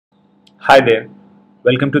Hi there,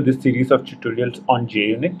 welcome to this series of tutorials on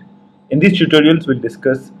JUnit. In these tutorials, we'll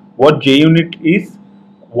discuss what JUnit is,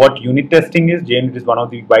 what unit testing is. JUnit is one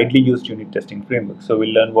of the widely used unit testing frameworks. So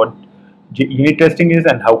we'll learn what unit testing is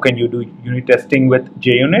and how can you do unit testing with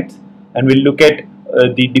JUnits. And we'll look at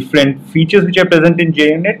the different features which are present in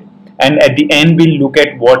JUnit. And at the end, we'll look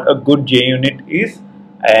at what a good JUnit is.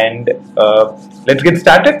 And let's get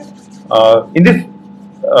started. In this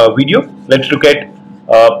video, let's look at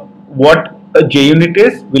what a JUnit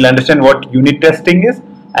is, we'll understand what unit testing is,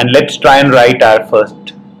 and let's try and write our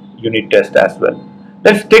first unit test as well.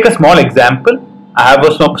 Let's take a small example. I have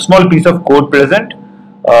a small piece of code present.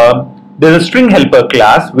 There's a string helper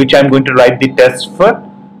class which I'm going to write the test for,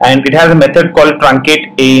 and it has a method called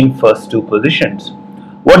truncate a in first two positions.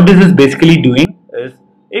 What this is basically doing is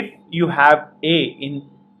if you have a in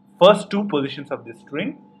first two positions of the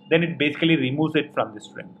string, then it basically removes it from the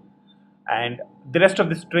string, and the rest of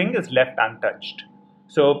the string is left untouched.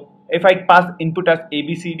 So if I pass input as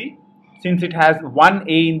ABCD, since it has one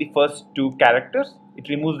A in the first two characters, it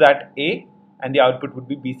removes that A and the output would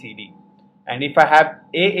be BCD. And if I have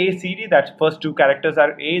AACD, that's first two characters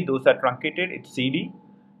are A, those are truncated, it's CD.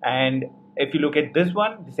 And if you look at this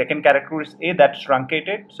one, the second character is A, that's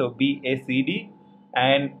truncated, so BACD.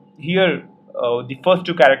 And here the first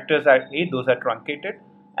two characters are A, those are truncated.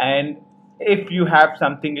 And if you have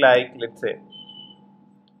something like, let's say,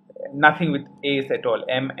 nothing with A's at all,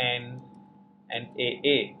 MN and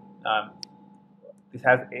AA, this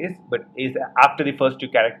has A's, but A's after the first two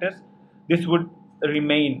characters, this would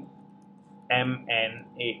remain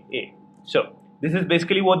MNAA. So this is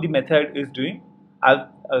basically what the method is doing. I've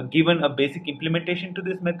given a basic implementation to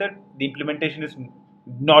this method. The implementation is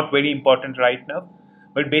not very important right now,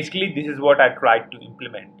 but basically this is what I tried to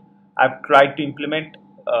implement. I've tried to implement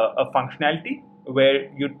a functionality where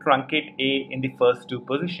you truncate A in the first two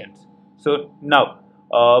positions. So now,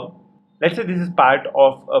 let's say this is part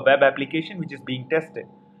of a web application which is being tested.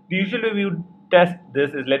 The usual way we would test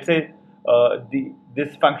this is, let's say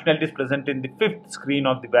this functionality is present in the fifth screen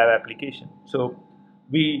of the web application. So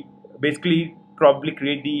we basically probably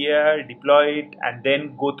create the EAR, deploy it, and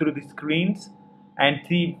then go through the screens and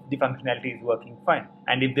see if the functionality is working fine.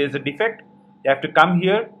 And if there's a defect, you have to come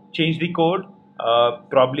here, change the code,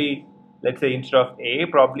 probably, let's say instead of A,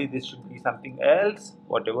 probably this should be something else,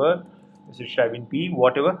 whatever, this should have been B,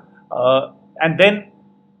 whatever, and then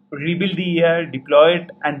rebuild the EAR, deploy it,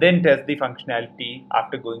 and then test the functionality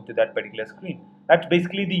after going to that particular screen. That's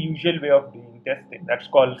basically the usual way of doing testing. That's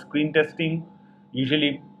called screen testing.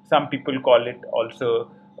 Usually some people call it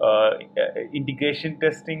also integration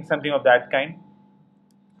testing, something of that kind.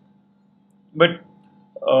 But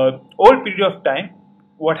over a period of time,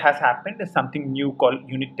 what has happened is something new called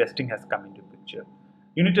unit testing has come into picture.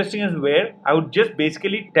 Unit testing is where I would just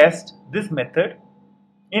basically test this method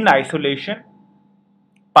in isolation,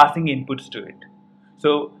 passing inputs to it.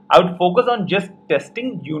 So I would focus on just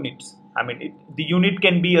testing units. I mean, the unit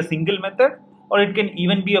can be a single method, or it can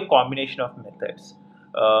even be a combination of methods.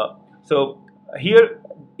 So here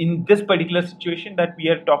in this particular situation that we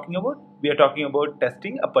are talking about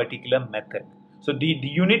testing a particular method. So the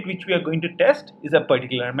unit which we are going to test is a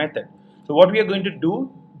particular method. So what we are going to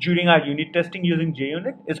do during our unit testing using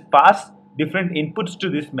JUnit is pass different inputs to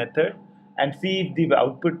this method and see if the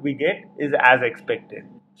output we get is as expected.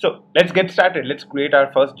 So let's get started. Let's create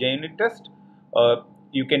our first JUnit test.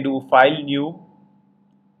 You can do file new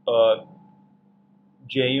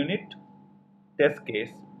JUnit test case.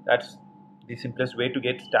 That's the simplest way to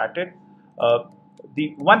get started.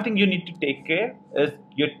 The one thing you need to take care is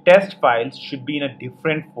your test files should be in a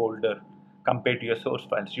different folder compared to your source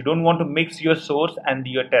files. You don't want to mix your source and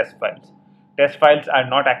your test files. Test files are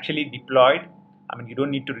not actually deployed. I mean, you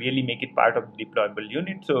don't need to really make it part of the deployable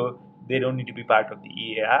unit, so they don't need to be part of the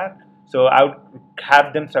EAR. So I would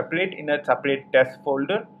have them separate in a separate test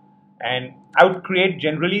folder, and I would create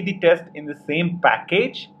generally the test in the same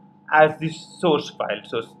package as the source file.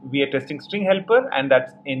 So we are testing string helper, and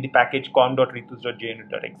that's in the package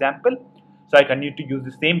com.rithus.junit.example. So I continue to use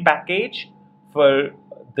the same package for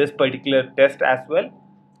this particular test as well.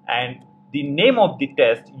 And the name of the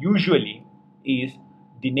test usually is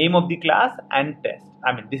the name of the class and test.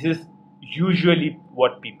 I mean, this is usually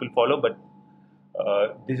what people follow, but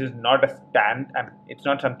this is not a stand. I mean, it's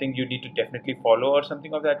not something you need to definitely follow or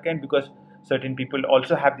something of that kind, because certain people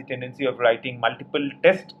also have the tendency of writing multiple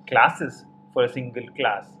test classes for a single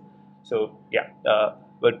class. So yeah,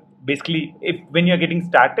 but basically, when you're getting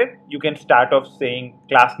started, you can start off saying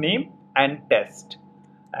class name and test,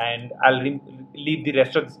 and I'll leave the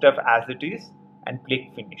rest of the stuff as it is and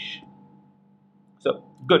click finish. So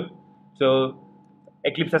good. So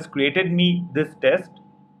Eclipse has created me this test.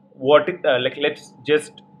 Like, let's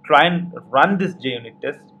just try and run this JUnit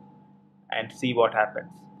test and see what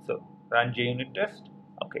happens. So run JUnit test.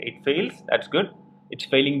 Okay, it fails. That's good. It's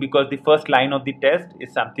failing because the first line of the test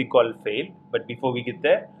is something called fail. But before we get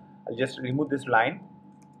there, I'll just remove this line.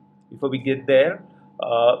 Before we get there,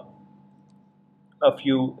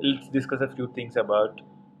 let's discuss a few things about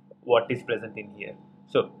what is present in here.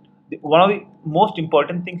 So one of the most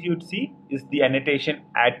important things you would see is the annotation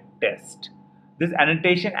at test. This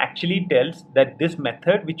annotation actually tells that this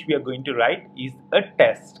method which we are going to write is a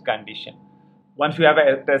test condition. Once you have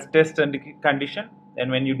a test condition, then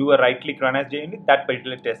when you do a right click run as JUnit, that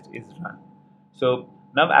particular test is run. So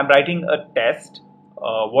now I'm writing a test.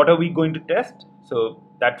 What are we going to test? So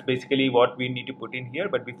that's basically what we need to put in here.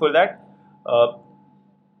 But before that,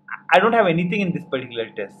 I don't have anything in this particular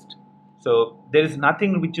test. So there is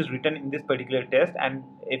nothing which is written in this particular test. And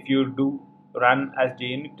if you do run as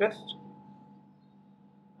JUnit test,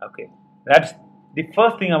 okay, that's the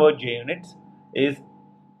first thing about JUnits is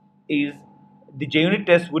the JUnit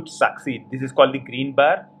test would succeed. This is called the green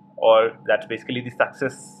bar, or that's basically the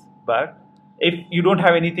success bar, if you don't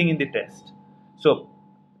have anything in the test. So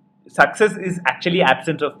success is actually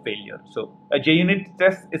absence of failure. So a JUnit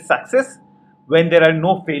test is success when there are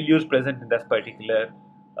no failures present in this particular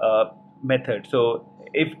method. So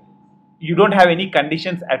if you don't have any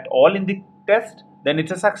conditions at all in the test, then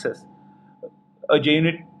it's a success. A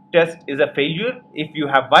JUnit test is a failure if you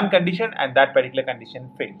have one condition and that particular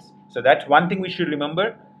condition fails. So that's one thing we should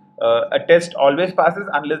remember. A test always passes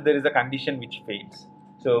unless there is a condition which fails.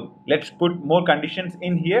 So let's put more conditions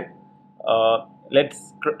in here.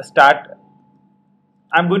 Let's start.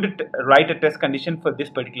 I'm going to write a test condition for this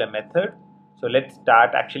particular method. So let's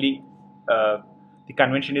start. Actually, the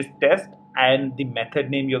convention is test and the method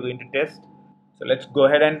name you're going to test. So let's go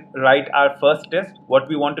ahead and write our first test. What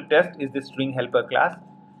we want to test is the string helper class.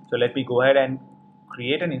 So let me go ahead and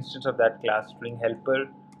create an instance of that class. String helper,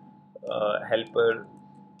 helper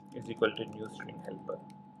is equal to new string helper.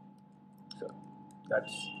 So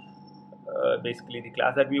that's basically the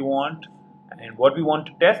class that we want. And what we want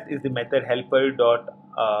to test is the method helper dot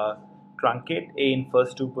truncate a in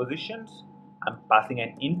first two positions. I'm passing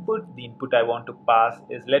an input. The input I want to pass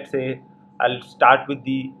is, let's say, I'll start with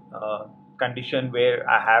the condition where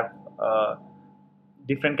I have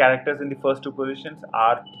different characters in the first two positions,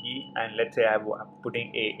 R, T, and let's say I'm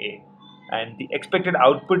putting A, and the expected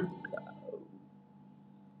output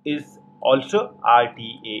is also R,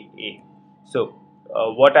 T, A. So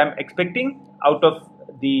what I'm expecting out of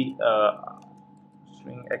the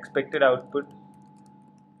string expected output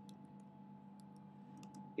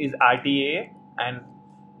is RTA, and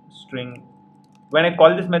string, when I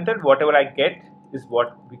call this method, whatever I get is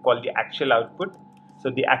what we call the actual output. So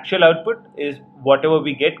the actual output is whatever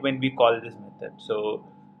we get when we call this method. So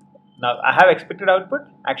now I have expected output,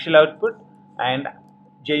 actual output, and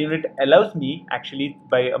JUnit allows me actually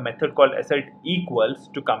by a method called assert equals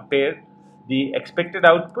to compare the expected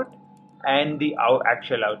output and the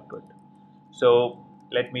actual output. So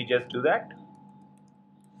let me just do that.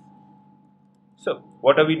 So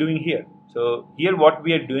what are we doing here? So here what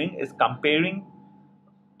we are doing is comparing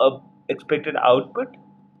a expected output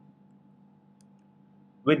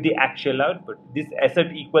with the actual output. This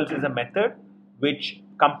assert equals is a method which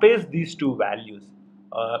compares these two values.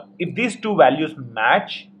 If these two values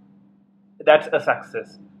match, that's a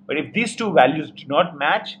success. But if these two values do not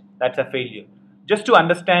match, that's a failure. Just to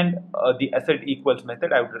understand the assert equals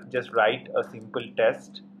method, I would just write a simple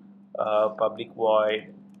test, public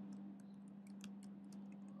void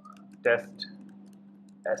test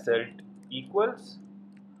assert equals,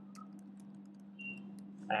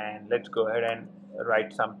 and let's go ahead and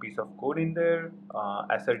write some piece of code in there.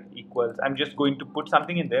 Assert equals, I'm just going to put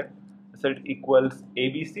something in there, assert equals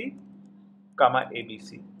ABC comma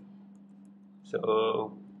ABC.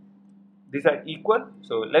 So these are equal,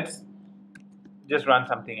 so let's just run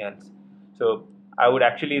something else. So I would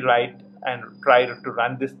actually write and try to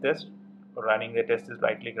run this test. Running the test is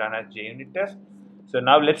right click run as JUnit test. So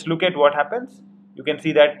now let's look at what happens. You can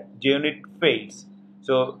see that JUnit fails.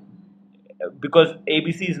 So because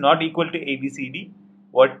ABC is not equal to ABCD,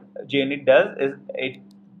 what JUnit does is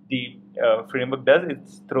the framework does, it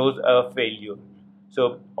throws a failure.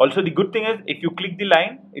 So also the good thing is if you click the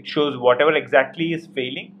line, it shows whatever exactly is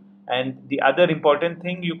failing. And the other important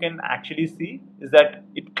thing you can actually see is that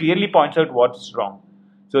it clearly points out what's wrong.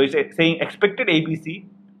 So it's saying expected ABC,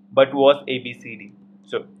 but was ABCD.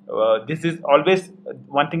 So this is always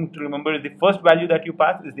one thing to remember, is the first value that you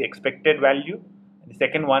pass is the expected value, and the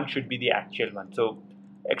second one should be the actual one. So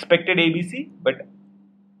expected ABC, but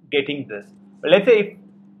getting this. But let's say if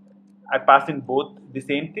I pass in both the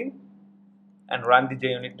same thing and run the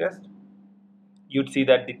JUnit test, you'd see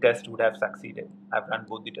that the test would have succeeded. I've run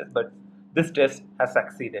both the tests, but this test has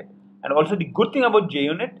succeeded. And also the good thing about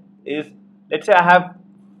JUnit is, let's say I have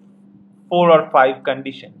 4 or 5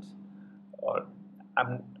 conditions, or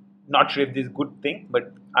I'm not sure if this is a good thing,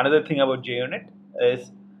 but another thing about JUnit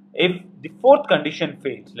is if the 4th condition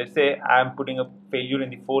fails, let's say I'm putting a failure in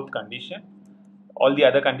the 4th condition, all the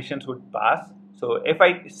other conditions would pass. So if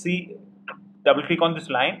I double click on this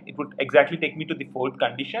line, it would exactly take me to the 4th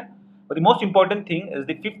condition. But the most important thing is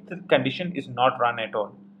the 5th condition is not run at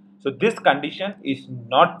all. So this condition is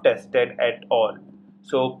not tested at all.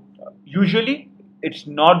 So usually it's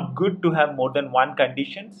not good to have more than 1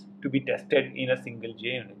 conditions to be tested in a single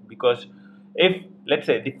JUnit, because if, let's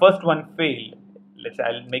say, the first one failed, let's say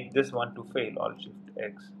I'll make this one to fail, Alt Shift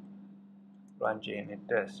X, run JUnit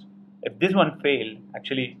test. If this one failed,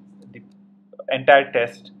 actually the entire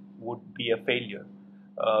test would be a failure,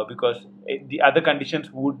 because the other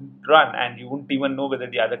conditions would run and you wouldn't even know whether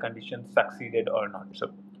the other conditions succeeded or not.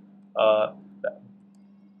 So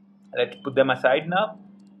let's put them aside now,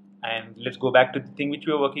 and let's go back to the thing which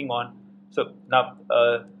we were working on. So now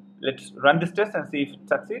let's run this test and see if it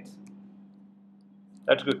succeeds.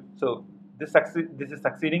 That's good. So this is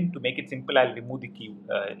succeeding. To make it simple, I'll remove the key,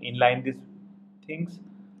 inline these things,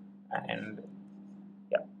 and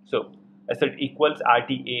yeah. So I said equals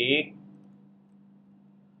RTAA.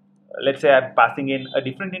 Let's say I'm passing in a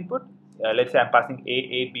different input. Let's say I'm passing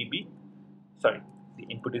AABB. Sorry, the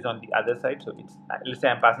input is on the other side. So it's, let's say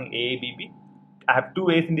I'm passing AABB. I have 2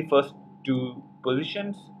 A's in the first 2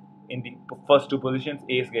 positions. In the first 2 positions,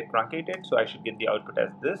 A's get truncated, so I should get the output as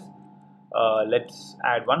this. Let's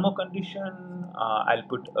add one more condition. I'll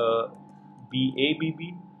put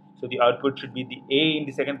BABB. So the output should be the A in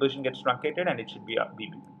the second position gets truncated, and it should be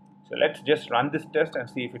BBB. So let's just run this test and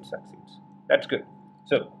see if it succeeds. That's good.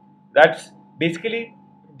 So that's basically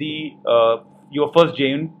the your first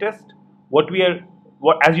JUnit test.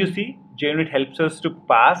 As you see, JUnit helps us to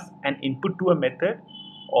pass an input to a method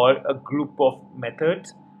or a group of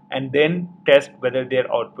methods, and then test whether their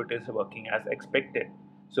output is working as expected.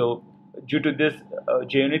 So due to this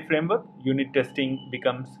JUnit framework, unit testing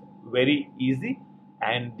becomes very easy.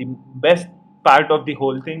 And the best part of the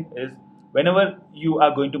whole thing is, whenever you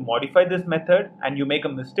are going to modify this method and you make a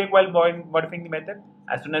mistake while modifying the method,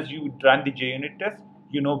 as soon as you run the JUnit test,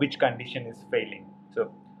 you know which condition is failing.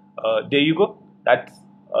 So there you go. That's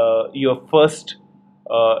your first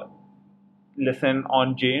lesson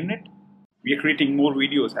on JUnit. We are creating more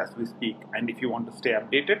videos as we speak, and if you want to stay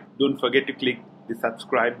updated, don't forget to click the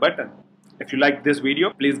subscribe button. If you like this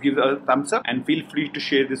video, please give a thumbs up and feel free to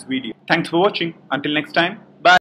share this video. Thanks for watching. Until next time.